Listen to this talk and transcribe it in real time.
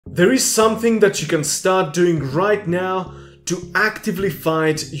There is something that you can start doing right now to actively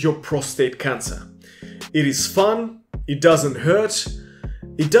fight your prostate cancer. It is fun, it doesn't hurt,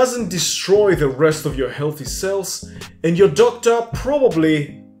 it doesn't destroy the rest of your healthy cells, and your doctor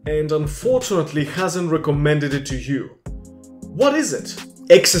probably and unfortunately hasn't recommended it to you. What is it?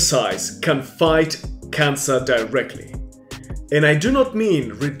 Exercise can fight cancer directly. And I do not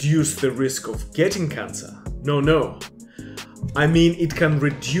mean reduce the risk of getting cancer. No. I mean it can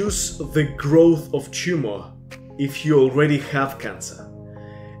reduce the growth of tumor if you already have cancer.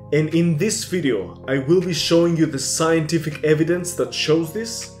 And in this video, I will be showing you the scientific evidence that shows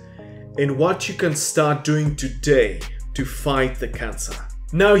this and what you can start doing today to fight the cancer.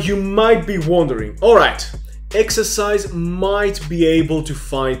 Now you might be wondering, alright, exercise might be able to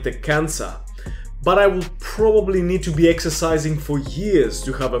fight the cancer, but I will probably need to be exercising for years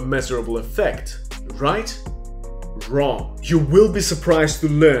to have a measurable effect, right? Wrong. You will be surprised to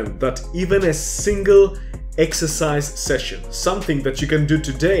learn that even a single exercise session, something that you can do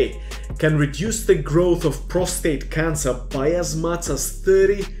today, can reduce the growth of prostate cancer by as much as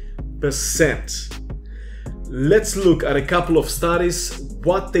 30%. Let's look at a couple of studies,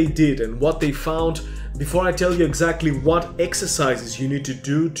 what they did and what they found, before I tell you exactly what exercises you need to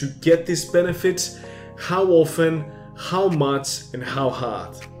do to get this benefit, how often, how much, and how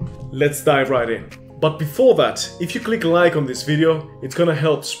hard. Let's dive right in. But before that, if you click like on this video, it's gonna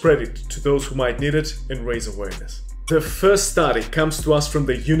help spread it to those who might need it and raise awareness. The first study comes to us from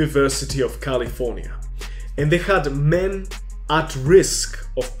the University of California, and they had men at risk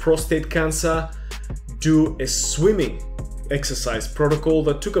of prostate cancer do a swimming exercise protocol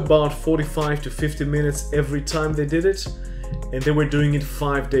that took about 45 to 50 minutes every time they did it, and they were doing it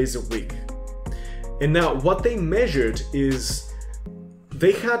 5 days a week. And now what they measured is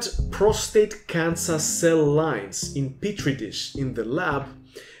they had prostate cancer cell lines in petri dish in the lab,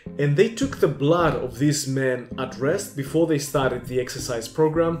 and they took the blood of these men at rest before they started the exercise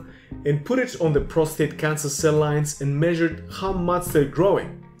program and put it on the prostate cancer cell lines and measured how much they're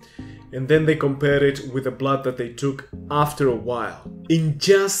growing. And then they compared it with the blood that they took after a while. In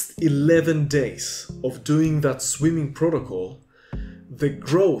just 11 days of doing that swimming protocol, the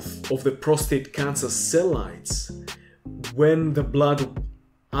growth of the prostate cancer cell lines when the blood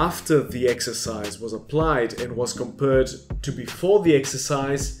after the exercise was applied and was compared to before the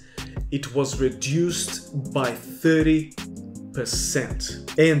exercise, it was reduced by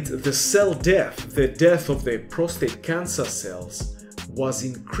 30%. And the cell death, the death of the prostate cancer cells, was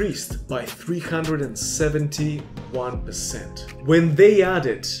increased by 371%. When they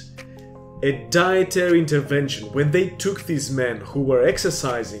added a dietary intervention, when they took these men who were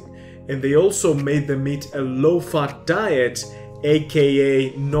exercising and they also made them eat a low-fat diet,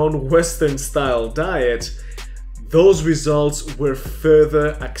 aka non-Western style diet, those results were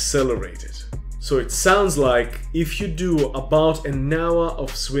further accelerated. So it sounds like if you do about an hour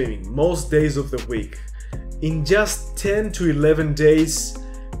of swimming most days of the week, in just 10 to 11 days,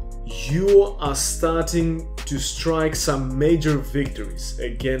 you are starting to strike some major victories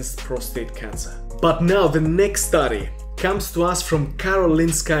against prostate cancer. But now the next study comes to us from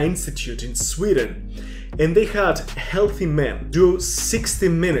Karolinska Institute in Sweden, and they had healthy men do 60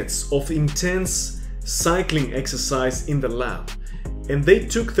 minutes of intense cycling exercise in the lab, and they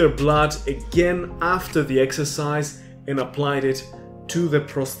took their blood again after the exercise and applied it to the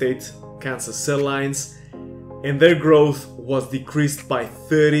prostate cancer cell lines, and their growth was decreased by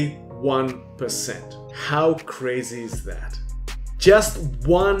 31%. How crazy is that? Just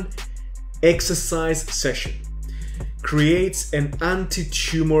one exercise session creates an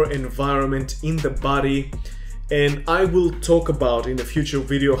anti-tumor environment in the body, and I will talk about in a future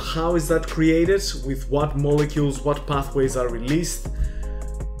video how is that created, with what molecules, what pathways are released.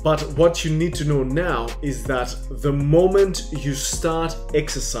 But what you need to know now is that the moment you start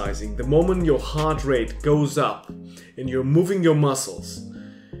exercising, the moment your heart rate goes up and you're moving your muscles,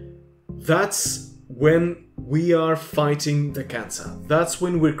 that's when we are fighting the cancer. That's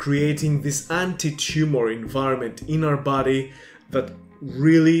when we're creating this anti-tumor environment in our body that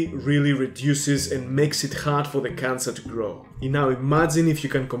really reduces and makes it hard for the cancer to grow. Now imagine if you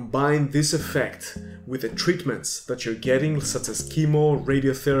can combine this effect with the treatments that you're getting, such as chemo,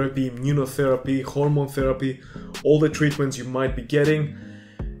 radiotherapy, immunotherapy, hormone therapy, all the treatments you might be getting,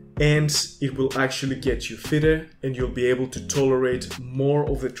 and it will actually get you fitter and you'll be able to tolerate more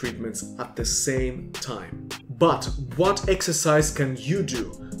of the treatments at the same time. But what exercise can you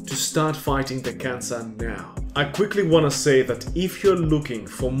do to start fighting the cancer now? I quickly want to say that if you're looking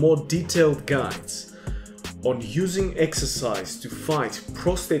for more detailed guides on using exercise to fight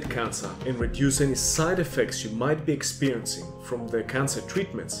prostate cancer and reduce any side effects you might be experiencing from the cancer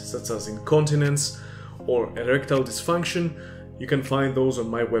treatments, such as incontinence or erectile dysfunction, you can find those on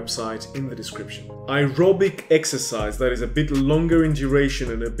my website in the description. Aerobic exercise that is a bit longer in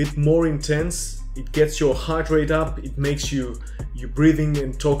duration and a bit more intense, it gets your heart rate up, it makes you breathing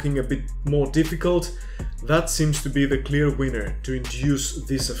and talking a bit more difficult. That seems to be the clear winner to induce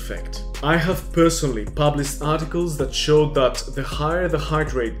this effect. I have personally published articles that showed that the higher the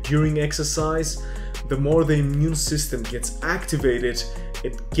heart rate during exercise, the more the immune system gets activated,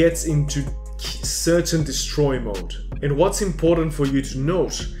 it gets into search and destroy mode. And what's important for you to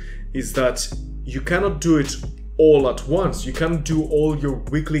note is that you cannot do it all at once. You can't do all your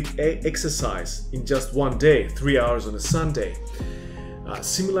weekly exercise in just one day, 3 hours on a Sunday.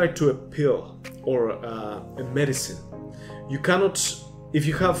 Similar to a pill or a medicine. You cannot, if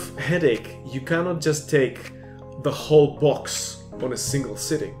you have headache, you cannot just take the whole box on a single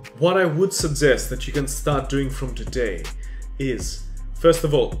sitting. What I would suggest that you can start doing from today is, first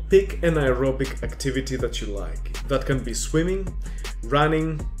of all, pick an aerobic activity that you like. That can be swimming,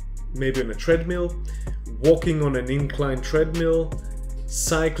 running, maybe on a treadmill, walking on an inclined treadmill,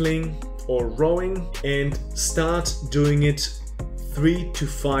 cycling or rowing, and start doing it 3 to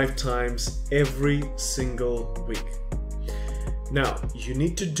 5 times every single week. Now, you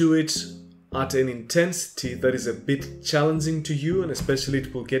need to do it at an intensity that is a bit challenging to you, and especially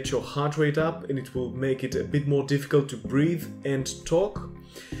it will get your heart rate up and it will make it a bit more difficult to breathe and talk.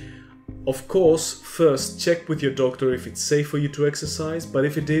 Of course, first check with your doctor if it's safe for you to exercise, but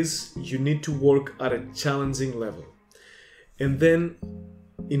if it is, you need to work at a challenging level. And then,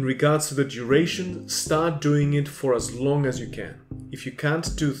 in regards to the duration, start doing it for as long as you can. If you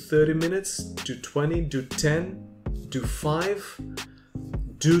can't do 30 minutes, do 20, do 10, do 5,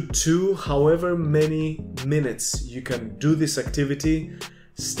 do 2, however many minutes you can do this activity,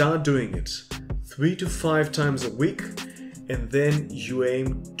 start doing it 3 to 5 times a week, and then you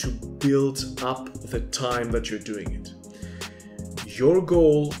aim to build up the time that you're doing it. Your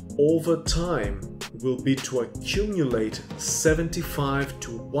goal over time will be to accumulate 75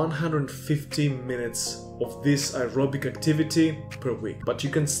 to 150 minutes of this aerobic activity per week. But you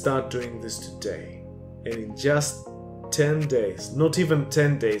can start doing this today, and in just 10 days, not even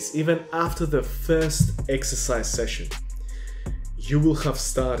 10 days, even after the first exercise session, you will have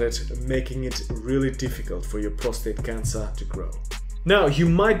started making it really difficult for your prostate cancer to grow. Now, you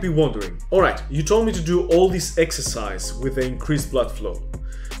might be wondering, alright, you told me to do all this exercise with the increased blood flow.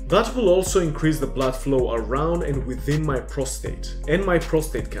 That will also increase the blood flow around and within my prostate and my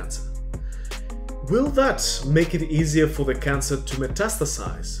prostate cancer. Will that make it easier for the cancer to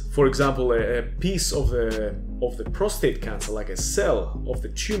metastasize? For example, a piece of the prostate cancer, like a cell of the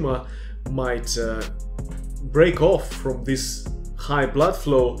tumor, might break off from this high blood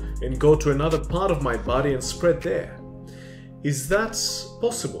flow and go to another part of my body and spread there. Is that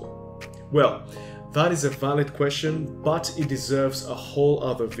possible? Well, that is a valid question, but it deserves a whole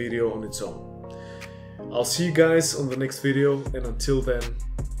other video on its own. I'll see you guys on the next video, and until then,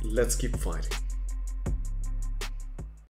 let's keep fighting.